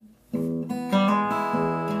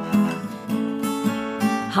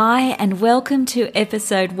Hi, and welcome to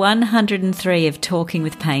episode 103 of Talking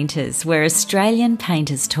with Painters, where Australian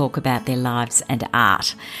painters talk about their lives and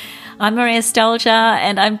art. I'm Maria Stoljar,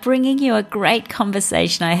 and I'm bringing you a great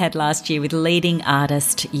conversation I had last year with leading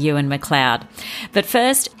artist Ewan McLeod. But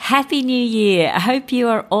first, Happy New Year. I hope you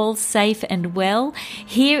are all safe and well.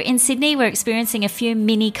 Here in Sydney, we're experiencing a few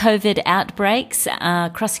mini COVID outbreaks.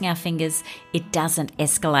 Crossing our fingers, it doesn't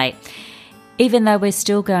escalate. Even though we're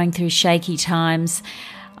still going through shaky times,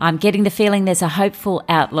 I'm getting the feeling there's a hopeful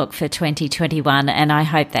outlook for 2021, and I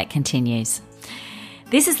hope that continues.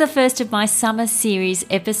 This is the first of my summer series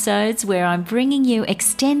episodes where I'm bringing you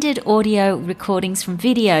extended audio recordings from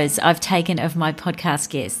videos I've taken of my podcast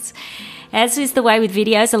guests. As is the way with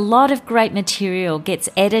videos, a lot of great material gets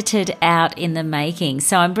edited out in the making,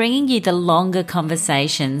 so I'm bringing you the longer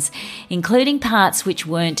conversations, including parts which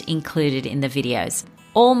weren't included in the videos.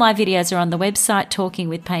 All my videos are on the website,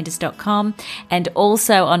 talkingwithpainters.com, and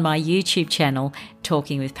also on my YouTube channel,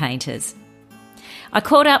 Talking with Painters. I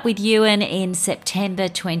caught up with Ewan in September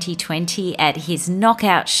 2020 at his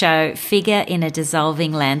knockout show, Figure in a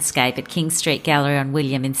Dissolving Landscape at King Street Gallery on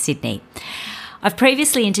William in Sydney. I've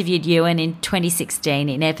previously interviewed Ewan in 2016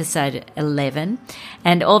 in episode 11,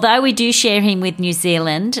 and although we do share him with New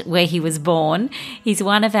Zealand, where he was born, he's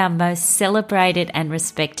one of our most celebrated and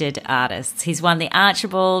respected artists. He's won the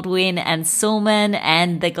Archibald, Wynne and Sulman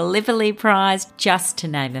and the Gallipoli Prize, just to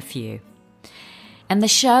name a few. And the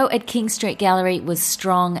show at King Street Gallery was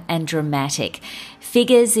strong and dramatic.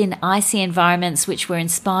 Figures in icy environments which were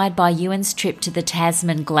inspired by Ewan's trip to the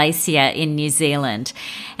Tasman Glacier in New Zealand.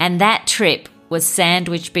 And that trip was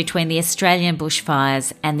sandwiched between the Australian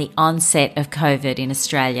bushfires and the onset of COVID in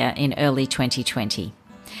Australia in early 2020.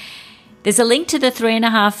 There's a link to the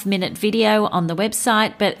 3.5-minute video on the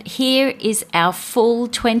website, but here is our full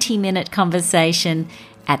 20-minute conversation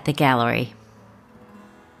at the gallery.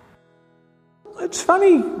 It's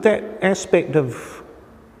funny, that aspect of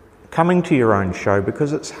coming to your own show,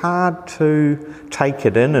 because it's hard to take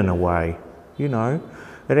it in a way, you know.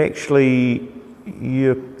 It actually,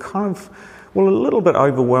 you're kind of, a little bit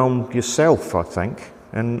overwhelmed yourself, I think,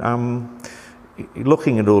 and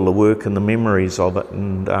looking at all the work and the memories of it,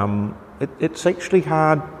 and it's actually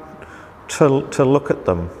hard to look at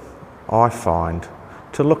them, I find,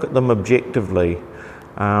 to look at them objectively.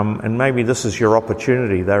 And maybe this is your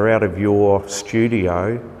opportunity. They're out of your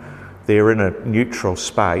studio, they're in a neutral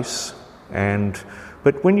space,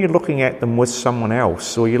 but when you're looking at them with someone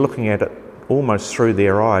else, or you're looking at it almost through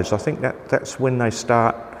their eyes, I think that's when they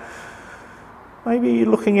start, maybe you're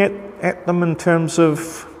looking at them in terms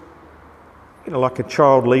of, you know, like a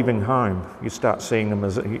child leaving home. You start seeing them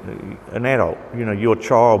as an adult, you know, your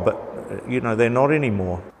child, but, you know, they're not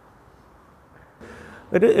anymore.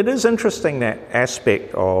 It is interesting, that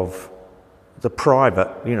aspect of the private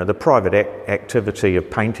activity of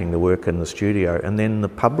painting the work in the studio, and then the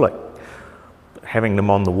public, having them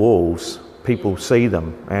on the walls, people see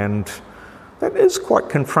them, and that is quite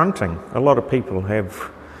confronting. A lot of people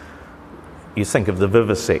have, you think of the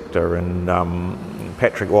vivisector and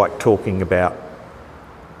Patrick White talking about,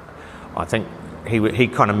 I think he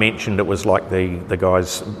kind of mentioned it was like the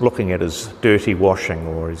guys looking at his dirty washing,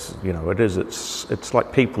 or his, you know, it's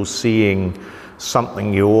like people seeing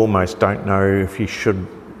something you almost don't know if you should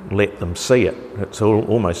let them see it. It's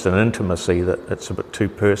almost an intimacy that it's a bit too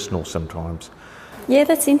personal sometimes. Yeah,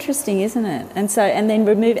 that's interesting, isn't it? And then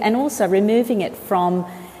removing it from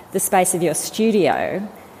the space of your studio.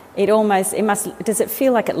 Does it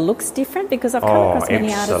feel like it looks different? Because I've come across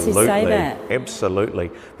many artists who say that.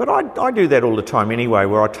 Absolutely. But I do that all the time anyway,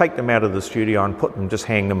 where I take them out of the studio and just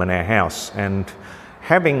hang them in our house. And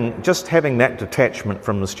having that detachment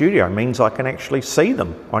from the studio means I can actually see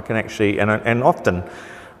them. I can actually, and often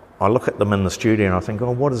I look at them in the studio and I think,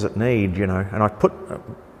 oh, what does it need, you know? And I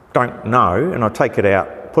don't know, and I take it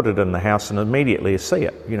out, put it in the house, and immediately you see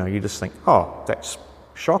it. You know, you just think, oh, that's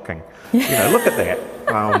shocking. You know, look at that.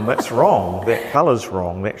 That's wrong. That colour's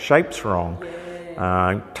wrong. That shape's wrong.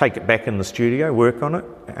 Take it back in the studio, work on it,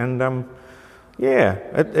 and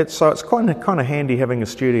it's kind of handy having a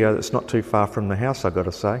studio that's not too far from the house, I've got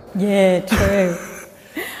to say. Yeah, true.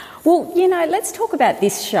 Well, you know, let's talk about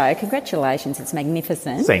this show. Congratulations, it's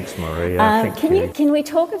magnificent. Thanks, Maria. Can we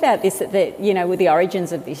talk about this, with the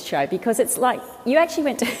origins of this show? Because it's like you actually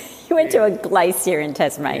went to a glacier in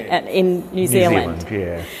Tasmania, in New Zealand.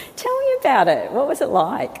 Yeah. Tell me about it. What was it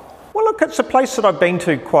like? Well, look, it's a place that I've been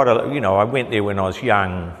to quite I went there when I was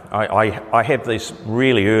young. I have these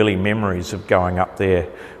really early memories of going up there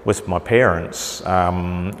with my parents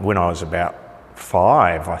when I was about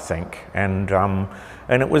 5, I think, and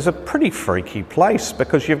And it was a pretty freaky place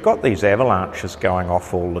because you've got these avalanches going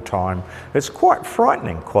off all the time. It's quite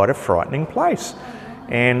frightening, quite a frightening place.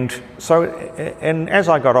 And so, and as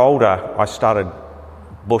I got older, I started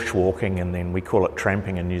bushwalking, and then we call it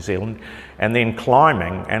tramping in New Zealand, and then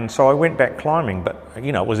climbing. And so I went back climbing, but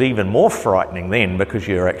you know, it was even more frightening then because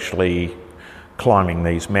you're actually climbing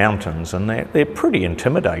these mountains, and they're pretty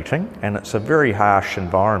intimidating, and it's a very harsh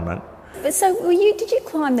environment. So did you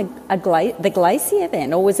climb the glacier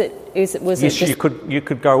then, or was it Yes, just... you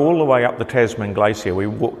could go all the way up the Tasman Glacier. We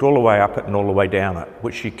walked all the way up it and all the way down it,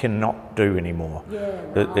 which you cannot do anymore.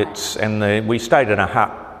 Yeah, we stayed in a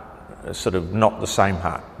hut, sort of not the same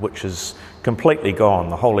hut, which is completely gone.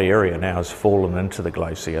 The whole area now has fallen into the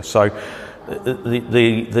glacier. So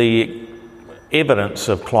the evidence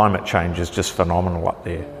of climate change is just phenomenal up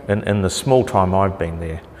there. In the small time I've been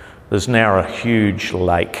there, there's now a huge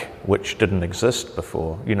lake which didn't exist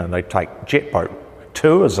before. You know, they take jet boat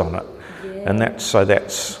tours on it, and that's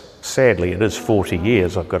sadly, it is 40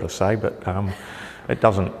 years, I've got to say, but it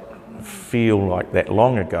doesn't feel like that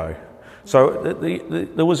long ago. So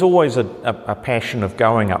there was always a passion of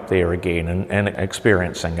going up there again and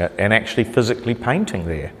experiencing it, and actually physically painting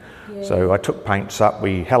there. Yeah. So I took paints up,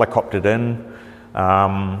 we helicoptered in,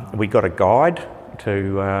 we got a guide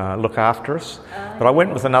to look after us. But I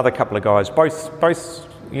went with another couple of guys, both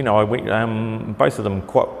you know, both of them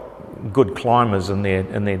quite good climbers in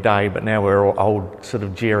their day, but now we're all old sort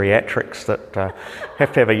of geriatrics that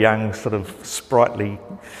have to have a young sort of sprightly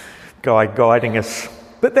guy guiding us.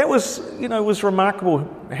 But that was remarkable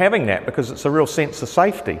having that, because it's a real sense of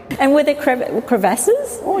safety. And were there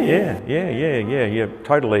crevasses? Oh yeah. You're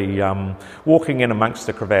totally walking in amongst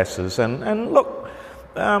the crevasses, and look,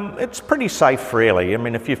 it's pretty safe really. I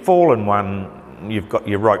mean, if you fall in one, you've got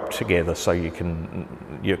your rope together so you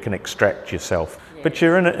can extract yourself. Yeah. But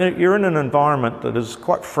you're in an environment that is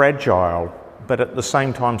quite fragile, but at the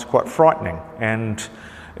same time it's quite frightening, and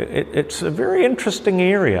it's a very interesting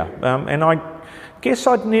area. And I guess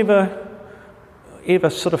I'd never ever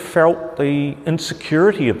sort of felt the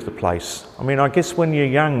insecurity of the place. I mean, I guess when you're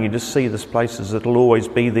young, you just see this place as it'll always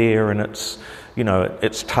be there, and it's, you know,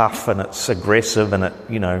 it's tough and it's aggressive, and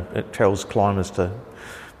it tells climbers to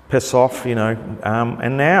piss off, you know.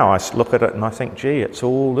 And now I look at it and I think, gee, it's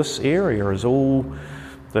all, this area is all,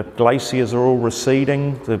 the glaciers are all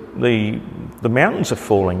receding, the mountains are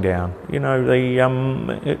falling down. You know,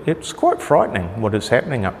 it's quite frightening what is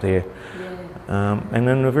happening up there. And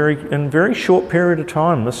in a very short period of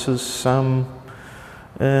time, this is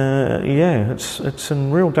it's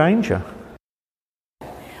in real danger.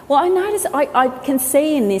 Well, I notice I can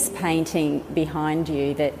see in this painting behind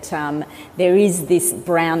you that there is this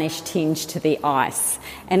brownish tinge to the ice,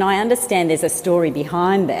 and I understand there's a story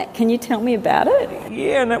behind that. Can you tell me about it?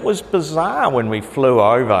 Yeah, and it was bizarre when we flew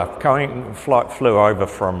over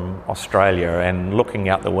from Australia and looking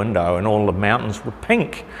out the window, and all the mountains were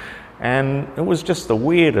pink. And it was just the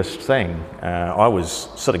weirdest thing. I was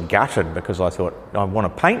sort of gutted because I thought, I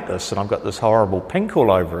want to paint this, and I've got this horrible pink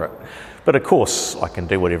all over it. But of course, I can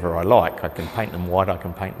do whatever I like. I can paint them white, I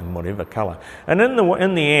can paint them whatever colour. And in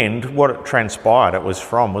the end, what it transpired it was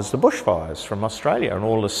the bushfires from Australia, and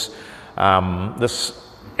all this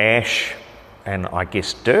ash and I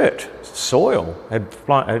guess dirt, soil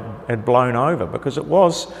had blown over, because it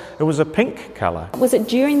was a pink colour. Was it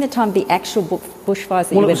during the time of the actual bushfires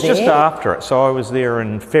that you were there? Well, it was just after it. So I was there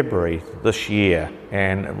in February this year,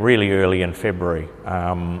 and really early in February.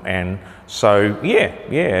 And so,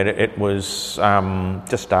 it was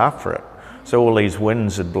just after it. So all these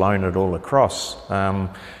winds had blown it all across.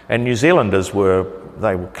 And New Zealanders were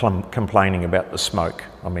complaining about the smoke.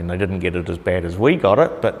 I mean, they didn't get it as bad as we got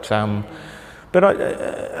it, but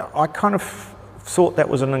I kind of thought that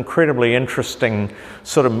was an incredibly interesting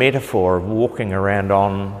sort of metaphor of walking around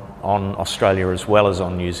on Australia as well as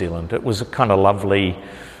on New Zealand. It was a kind of lovely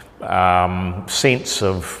sense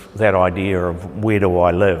of that idea of, where do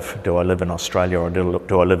I live? Do I live in Australia, or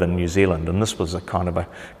do I live in New Zealand? And this was a kind of a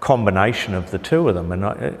combination of the two of them, and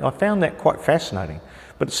I found that quite fascinating.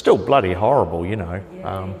 But it's still bloody horrible, you know.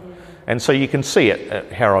 And so you can see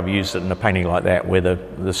it, how I've used it in a painting like that, where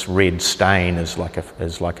this red stain is like a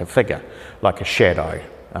figure, like a shadow.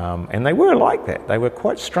 And they were like that. They were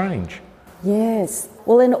quite strange. Yes.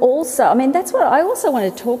 Well, and also, I mean, that's what I also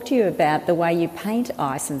want to talk to you about, the way you paint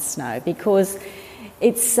ice and snow, because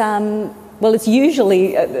it's it's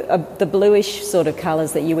usually the bluish sort of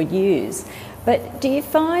colours that you would use. But do you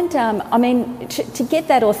find, to get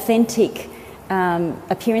that authentic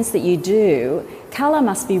appearance that you do, colour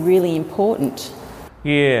must be really important.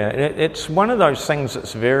 Yeah, it's one of those things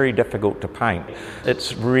that's very difficult to paint.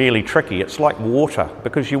 It's really tricky. It's like water,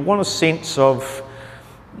 because you want a sense of,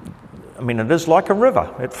 I mean, it is like a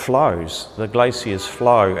river. It flows. The glaciers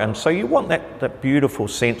flow. And so you want that beautiful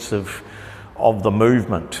sense of the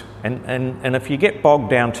movement. And if you get bogged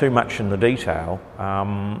down too much in the detail,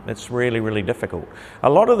 it's really, really difficult. A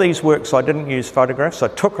lot of these works I didn't use photographs. I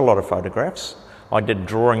took a lot of photographs. I did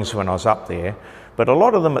drawings when I was up there. But a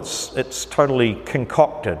lot of them, it's totally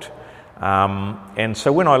concocted. And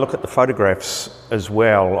so when I look at the photographs as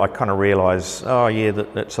well, I kind of realise, that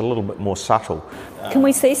it's a little bit more subtle. Can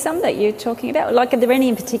we see some that you're talking about? Like, are there any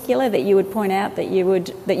in particular that you would point out that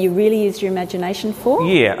you really used your imagination for?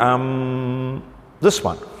 Yeah, this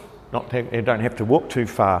one. You don't have to walk too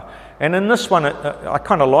far. And in this one, I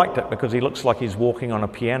kind of liked it because he looks like he's walking on a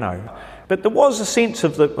piano. But there was a sense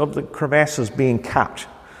of the crevasses being cut,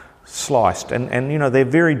 sliced, and you know, they're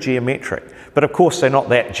very geometric. But of course, they're not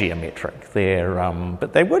that geometric.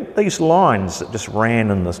 But they were these lines that just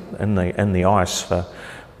ran in the ice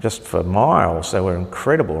for miles. They were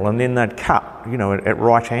incredible, and then they'd cut, you know, at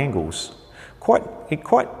right angles, quite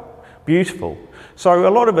beautiful. So a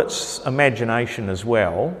lot of it's imagination as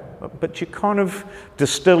well, but you're kind of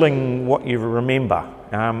distilling what you remember,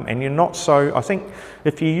 and you're not so. I think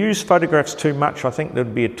if you use photographs too much, I think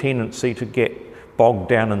there'd be a tendency to get bogged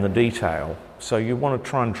down in the detail. So you want to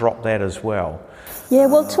try and drop that as well. Yeah,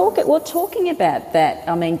 well, talking about that,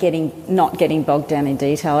 I mean, not getting bogged down in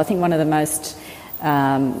detail. I think one of the most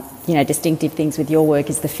distinctive things with your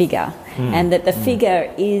work is the figure, and that the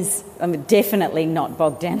figure is definitely not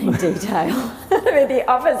bogged down in detail. The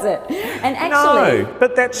opposite. And actually, no,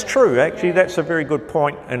 but that's true. Actually, that's a very good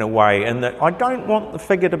point in a way, in that I don't want the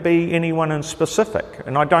figure to be anyone in specific,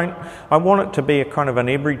 and I want it to be a kind of an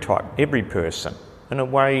every person, in a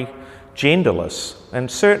way, genderless, and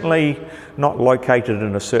certainly not located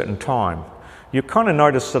in a certain time. You kind of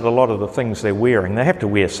notice that a lot of the things they're wearing, they have to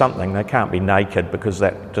wear something. They can't be naked because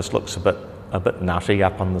that just looks a bit nutty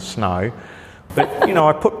up on the snow. But you know,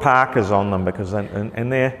 I put parkas on them because they're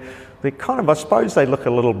kind of, I suppose they look a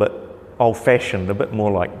little bit old-fashioned, a bit more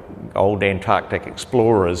like old Antarctic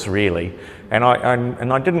explorers, really. And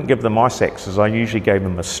I didn't give them ice axes. I usually gave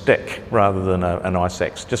them a stick rather than an ice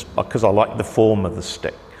axe, just because I like the form of the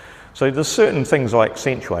stick. So there's certain things I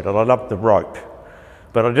accentuated. I loved the rope,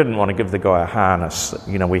 but I didn't want to give the guy a harness.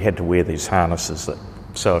 You know, we had to wear these harnesses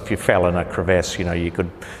so if you fell in a crevasse, you know, you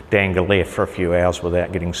could dangle there for a few hours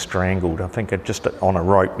without getting strangled. I think just on a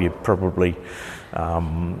rope you'd probably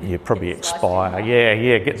expire.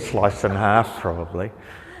 Yeah, get sliced in half probably.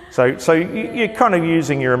 So you're kind of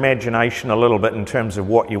using your imagination a little bit in terms of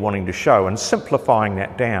what you're wanting to show and simplifying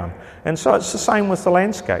that down. And so it's the same with the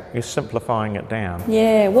landscape. You're simplifying it down.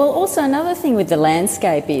 Yeah, well, also another thing with the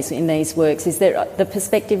landscape is in these works is that the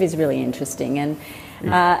perspective is really interesting, and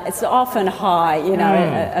it's often high, you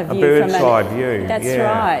know, a view bird's from eye view. That's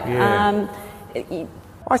right. Yeah.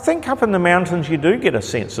 I think up in the mountains you do get a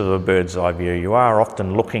sense of a bird's eye view. You are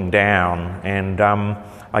often looking down, and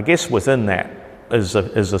I guess within that is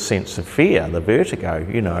a sense of fear, the vertigo.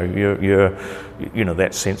 You know, you're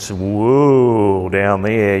that sense of whoa down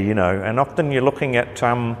there. You know, and often you're looking at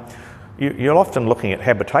you're often looking at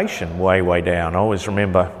habitation way down. I always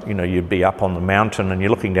remember, you know, you'd be up on the mountain and you're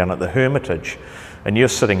looking down at the Hermitage, and you're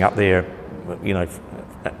sitting up there, you know,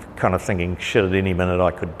 kind of thinking, shit, at any minute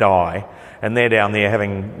I could die. And they're down there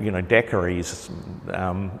having, you know, daiquiris,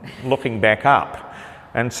 looking back up.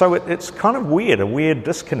 And so it's kind of weird, a weird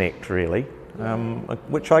disconnect, really,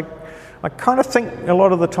 which I kind of think a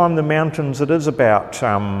lot of the time the mountains, it is about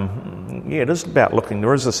looking.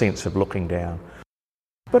 There is a sense of looking down.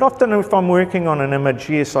 But often if I'm working on an image,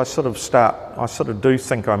 yes, I sort of do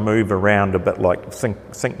think I move around a bit, like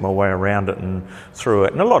think my way around it and through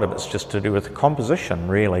it. And a lot of it's just to do with the composition,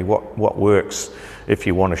 really, what works if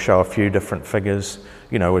you want to show a few different figures,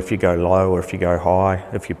 you know, if you go low or if you go high,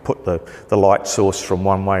 if you put the light source from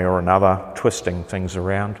one way or another, twisting things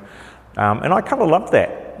around. And I kind of love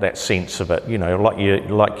that sense of it, you know, like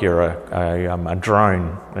you're a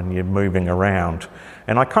drone and you're moving around.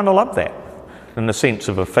 And I kind of love that, in the sense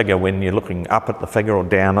of a figure when you're looking up at the figure or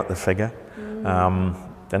down at the figure. And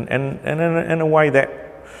in a way that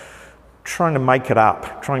trying to make it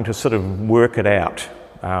up, trying to sort of work it out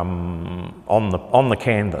on the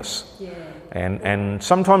canvas. Yeah. And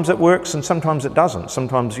sometimes it works and sometimes it doesn't.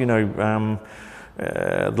 Sometimes, you know,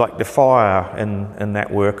 like the fire in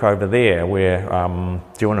that work over there, where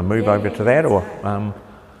do you want to move over to that, or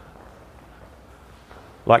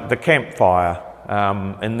like the campfire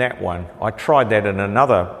in that one. I tried that in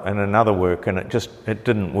another work, and it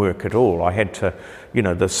didn't work at all. I had to,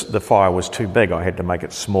 the fire was too big. I had to make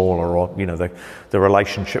it smaller, or the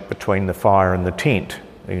relationship between the fire and the tent.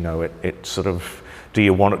 It sort of, do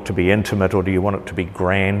you want it to be intimate or do you want it to be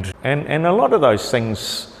grand? And a lot of those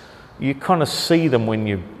things, you kind of see them when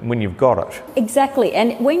you've got it. Exactly.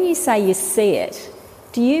 And when you say you see it,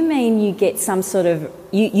 do you mean you get some sort of,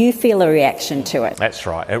 you feel a reaction to it? That's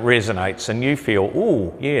right. It resonates and you feel,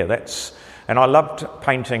 oh, yeah, that's... And I loved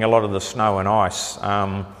painting a lot of the snow and ice.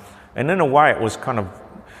 And in a way it was kind of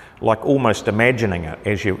like almost imagining it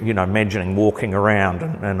as imagining walking around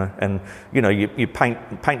and you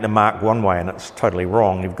paint the mark one way and it's totally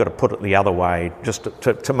wrong. You've got to put it the other way just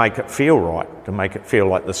to make it feel right, to make it feel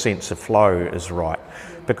like the sense of flow is right.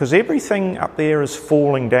 Because everything up there is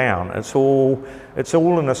falling down. It's all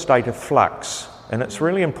in a state of flux, and it's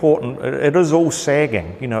really important. It is all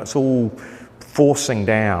sagging. It's all forcing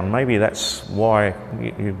down. Maybe that's why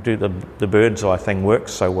you do the bird's eye thing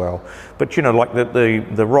works so well. But like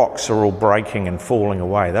the rocks are all breaking and falling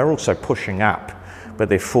away. They're also pushing up, but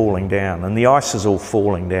they're falling down, and the ice is all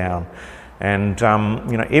falling down, and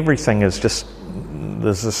everything is just.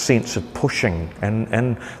 There's a sense of pushing,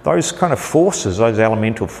 and those kind of forces, those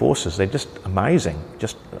elemental forces, they're just amazing,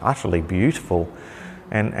 just utterly beautiful,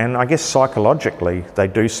 and I guess psychologically they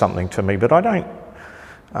do something to me. But I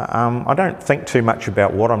don't think too much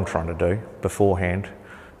about what I'm trying to do beforehand,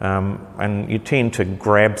 and you tend to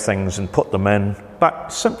grab things and put them in,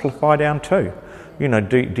 but simplify down too.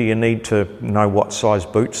 Do you need to know what size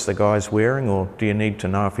boots the guy's wearing, or do you need to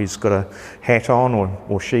know if he's got a hat on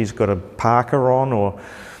or she's got a parka on, or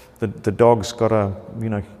the dog's got a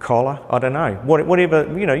collar? I don't know.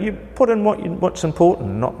 Whatever, you put in what's important,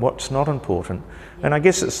 not what's not important. And I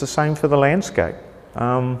guess it's the same for the landscape.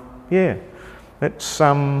 It's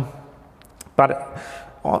but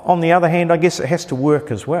on the other hand, I guess it has to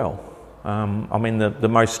work as well. The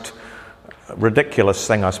most ridiculous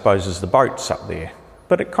thing, I suppose, is the boats up there.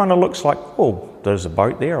 But it kind of looks like, oh, there's a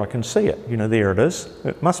boat there, I can see it. There it is.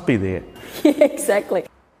 It must be there. Yeah, exactly.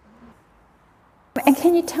 And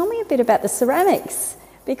can you tell me a bit about the ceramics?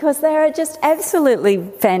 Because they are just absolutely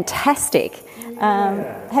fantastic.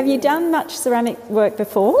 Have you done much ceramic work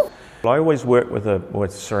before? I always work with a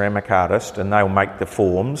ceramic artist, and they'll make the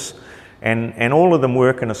forms. And all of them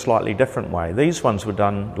work in a slightly different way. These ones were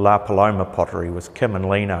done La Paloma pottery with Kim and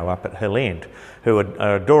Lino up at Hill End, who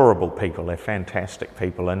are adorable people. They're fantastic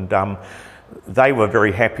people, and they were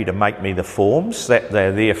very happy to make me the forms.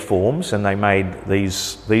 They're their forms, and they made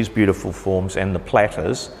these beautiful forms and the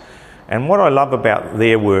platters. And what I love about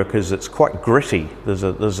their work is it's quite gritty. There's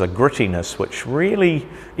a grittiness which really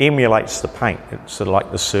emulates the paint. It's sort of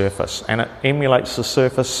like the surface, and it emulates the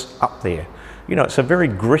surface up there. It's a very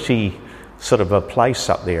gritty sort of a place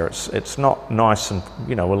up there. It's not nice and,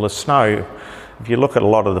 the snow, if you look at a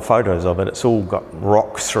lot of the photos of it, it's all got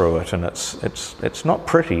rock through it, and it's not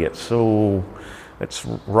pretty. It's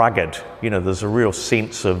rugged. There's a real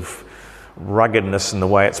sense of ruggedness in the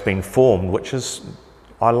way it's been formed, which is,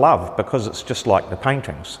 I love, because it's just like the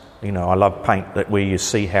paintings. I love paint where you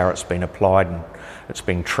see how it's been applied and it's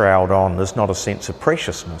been troweled on. There's not a sense of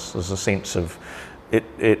preciousness. There's a sense of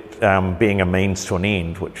it being a means to an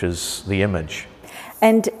end, which is the image.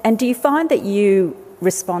 And do you find that you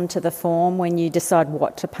respond to the form when you decide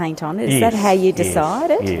what to paint on? Is that how you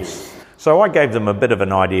decide it? Yes. So I gave them a bit of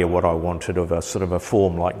an idea what I wanted of a sort of a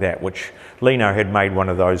form like that, which Lino had made one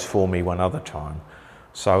of those for me one other time.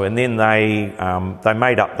 So, and then they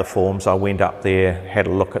made up the forms. I went up there, had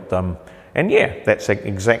a look at them, and yeah, that's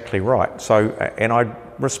exactly right. So, and I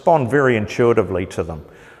respond very intuitively to them.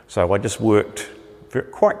 So I just worked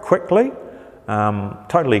quite quickly,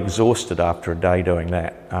 totally exhausted after a day doing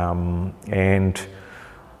that, and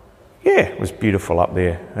yeah, it was beautiful up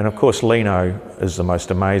there. And of course Lino is the most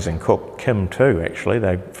amazing cook, Kim too actually,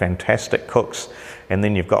 they're fantastic cooks. And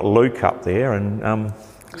then you've got Luke up there, and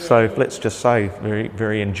so let's just say very,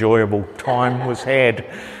 very enjoyable time was had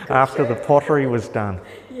after the pottery was done.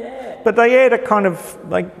 But they add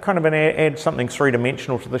add something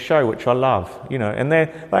three-dimensional to the show, which I love, and they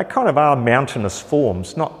kind of are mountainous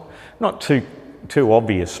forms, not too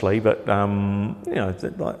obviously, but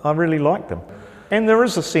I really like them. And there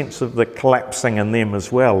is a sense of the collapsing in them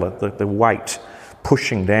as well, the weight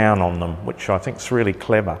pushing down on them, which I think is really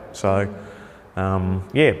clever. So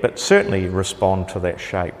but certainly respond to that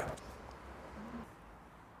shape.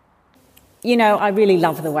 I really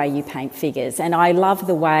love the way you paint figures, and I love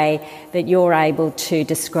the way that you're able to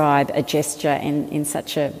describe a gesture in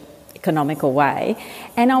such a economical way.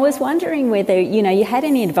 And I was wondering whether, you had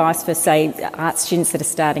any advice for, say, art students that are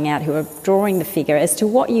starting out who are drawing the figure as to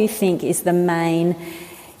what you think is the main,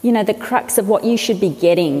 the crux of what you should be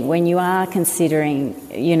getting when you are considering,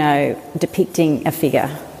 depicting a figure.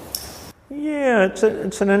 Yeah,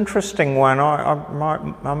 it's an interesting one.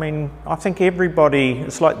 I think everybody,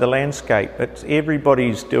 it's like the landscape,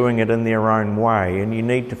 everybody's doing it in their own way, and you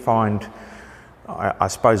need to find, I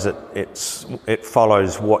suppose it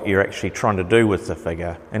follows what you're actually trying to do with the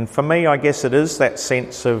figure. And for me, I guess it is that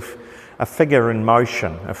sense of a figure in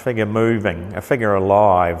motion, a figure moving, a figure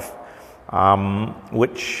alive,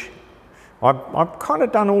 which I've kind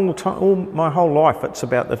of done all my whole life. It's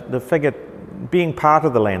about the figure being part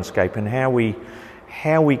of the landscape and how we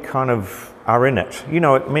kind of are in it.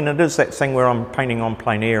 It is that thing where I'm painting on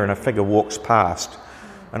plein air and a figure walks past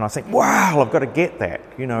and I think, wow, I've got to get that,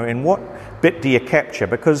 and what bit do you capture?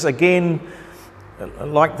 Because again,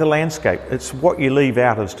 like the landscape, it's what you leave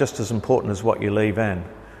out is just as important as what you leave in.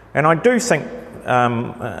 And I do think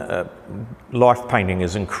life painting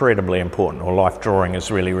is incredibly important, or life drawing is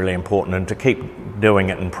really, really important, and to keep doing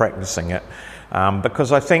it and practicing it.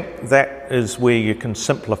 Because I think that is where you can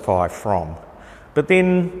simplify from. But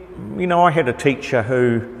then, I had a teacher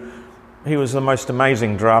he was the most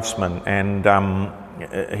amazing draftsman, and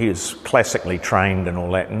he was classically trained and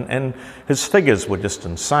all that, and his figures were just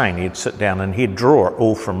insane. He'd sit down and he'd draw it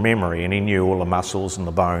all from memory, and he knew all the muscles and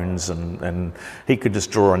the bones, and he could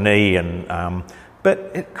just draw a knee, but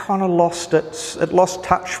it kind of lost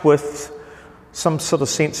touch with some sort of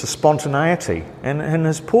sense of spontaneity, and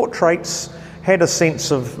his portraits had a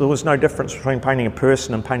sense of there was no difference between painting a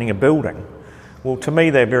person and painting a building. Well, to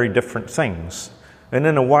me, they're very different things. And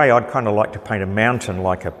in a way, I'd kind of like to paint a mountain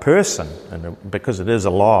like a person, because it is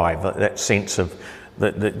alive, that sense of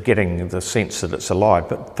getting the sense that it's alive.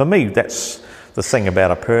 But for me, that's the thing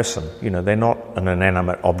about a person. They're not an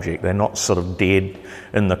inanimate object. They're not sort of dead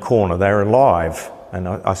in the corner. They're alive. And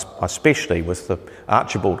I, especially with the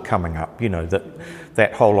Archibald coming up,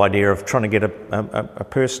 that whole idea of trying to get a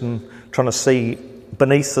person trying to see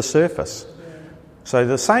beneath the surface. So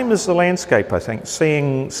the same as the landscape, I think,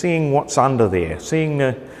 seeing what's under there, seeing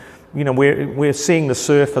we're seeing the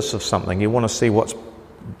surface of something. You want to see what's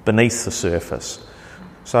beneath the surface.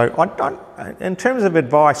 So in terms of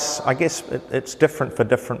advice, I guess it's different for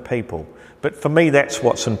different people. But for me, that's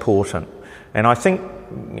what's important. And I think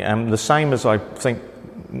the same as I think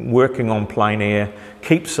working on plein air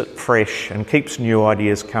keeps it fresh and keeps new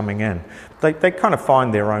ideas coming in. They kind of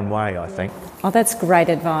find their own way, I think. Oh, that's great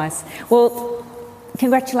advice. Well,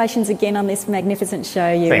 congratulations again on this magnificent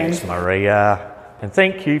show, Ewan. Thanks, Maria. And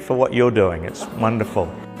thank you for what you're doing. It's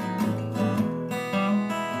wonderful.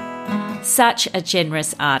 Such a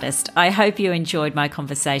generous artist. I hope you enjoyed my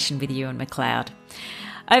conversation with Ewan McLeod.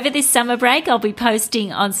 Over this summer break, I'll be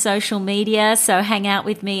posting on social media, so hang out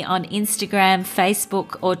with me on Instagram,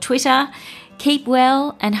 Facebook or Twitter. Keep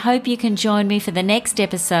well and hope you can join me for the next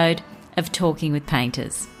episode of Talking with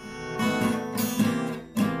Painters.